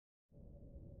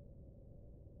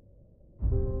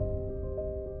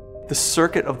The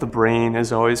circuit of the brain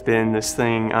has always been this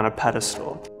thing on a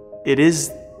pedestal. It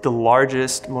is the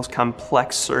largest, most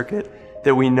complex circuit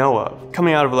that we know of.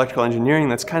 Coming out of electrical engineering,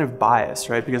 that's kind of biased,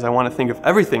 right? Because I want to think of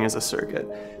everything as a circuit.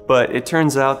 But it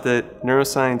turns out that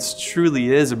neuroscience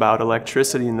truly is about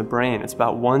electricity in the brain. It's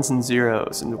about ones and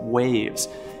zeros and waves.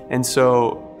 And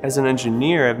so as an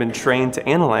engineer, I've been trained to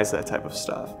analyze that type of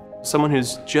stuff. Someone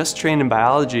who's just trained in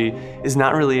biology is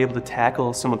not really able to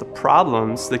tackle some of the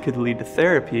problems that could lead to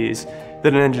therapies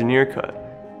that an engineer could.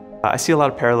 I see a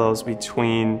lot of parallels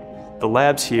between the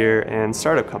labs here and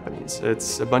startup companies.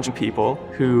 It's a bunch of people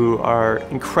who are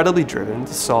incredibly driven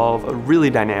to solve a really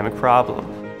dynamic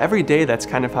problem. Every day, that's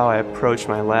kind of how I approach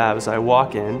my labs. I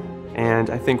walk in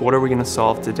and I think, what are we going to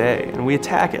solve today? And we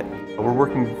attack it. We're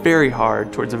working very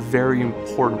hard towards a very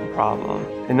important problem.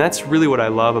 And that's really what I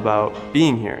love about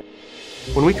being here.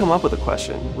 When we come up with a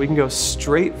question, we can go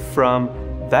straight from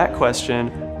that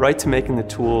question right to making the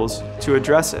tools to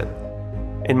address it.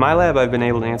 In my lab, I've been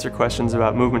able to answer questions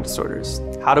about movement disorders.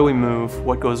 How do we move?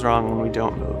 What goes wrong when we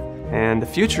don't move? And the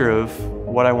future of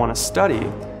what I want to study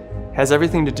has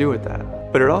everything to do with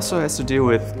that. But it also has to do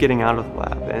with getting out of the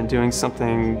lab and doing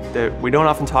something that we don't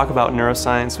often talk about in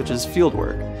neuroscience, which is field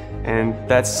work. And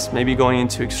that's maybe going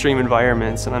into extreme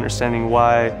environments and understanding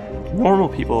why normal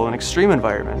people in extreme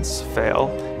environments fail,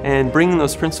 and bringing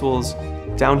those principles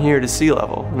down here to sea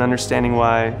level and understanding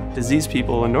why diseased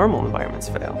people in normal environments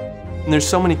fail. And there's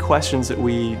so many questions that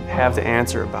we have to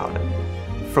answer about it.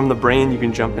 From the brain, you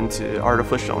can jump into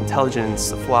artificial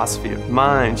intelligence, the philosophy of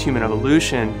mind, human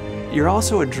evolution. You're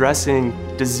also addressing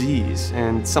disease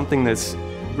and something that's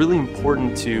really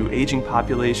important to aging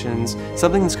populations,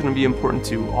 something that's going to be important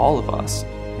to all of us.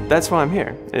 That's why I'm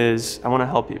here, is I want to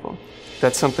help people.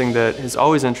 That's something that has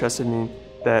always interested me,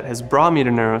 that has brought me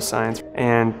to neuroscience,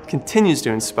 and continues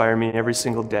to inspire me every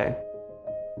single day.